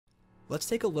Let's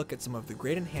take a look at some of the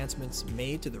great enhancements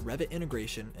made to the Revit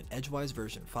integration in EdgeWise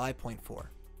version 5.4.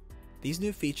 These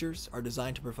new features are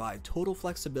designed to provide total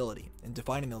flexibility in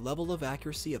defining the level of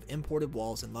accuracy of imported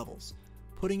walls and levels,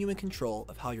 putting you in control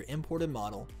of how your imported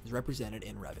model is represented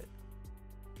in Revit.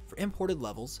 For imported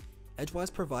levels,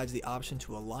 EdgeWise provides the option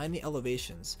to align the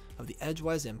elevations of the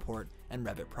EdgeWise import and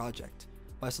Revit project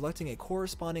by selecting a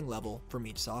corresponding level from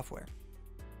each software.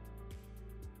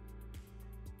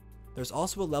 There's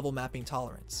also a level mapping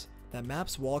tolerance that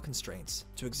maps wall constraints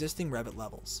to existing Revit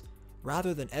levels,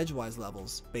 rather than EdgeWise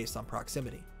levels based on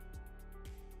proximity.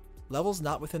 Levels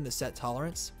not within the set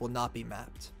tolerance will not be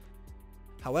mapped.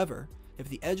 However, if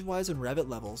the EdgeWise and Revit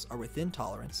levels are within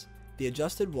tolerance, the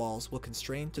adjusted walls will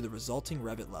constrain to the resulting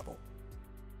Revit level.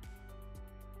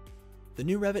 The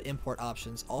new Revit import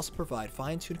options also provide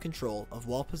fine-tuned control of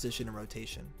wall position and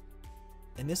rotation.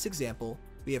 In this example,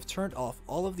 we have turned off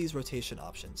all of these rotation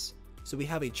options, so we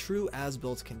have a true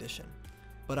as-built condition,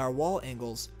 but our wall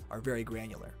angles are very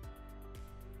granular.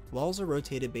 Walls are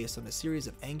rotated based on a series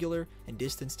of angular and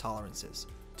distance tolerances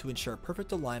to ensure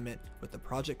perfect alignment with the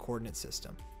project coordinate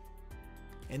system.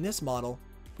 In this model,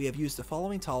 we have used the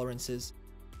following tolerances,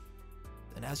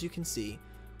 and as you can see,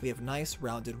 we have nice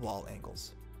rounded wall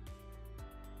angles.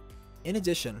 In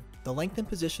addition, the length and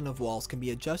position of walls can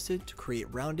be adjusted to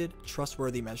create rounded,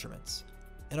 trustworthy measurements.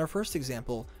 In our first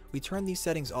example, we turned these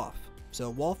settings off, so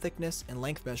wall thickness and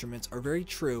length measurements are very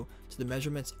true to the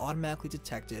measurements automatically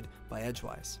detected by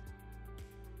EdgeWise.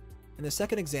 In the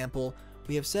second example,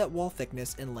 we have set wall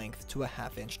thickness and length to a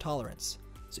 ½ inch tolerance,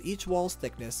 so each wall's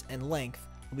thickness and length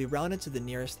will be rounded to the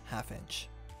nearest ½ inch.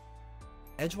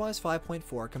 EdgeWise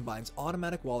 5.4 combines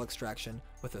automatic wall extraction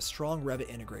with a strong Revit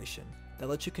integration that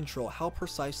lets you control how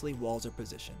precisely walls are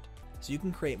positioned, so you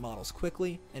can create models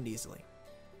quickly and easily.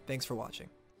 Thanks for watching.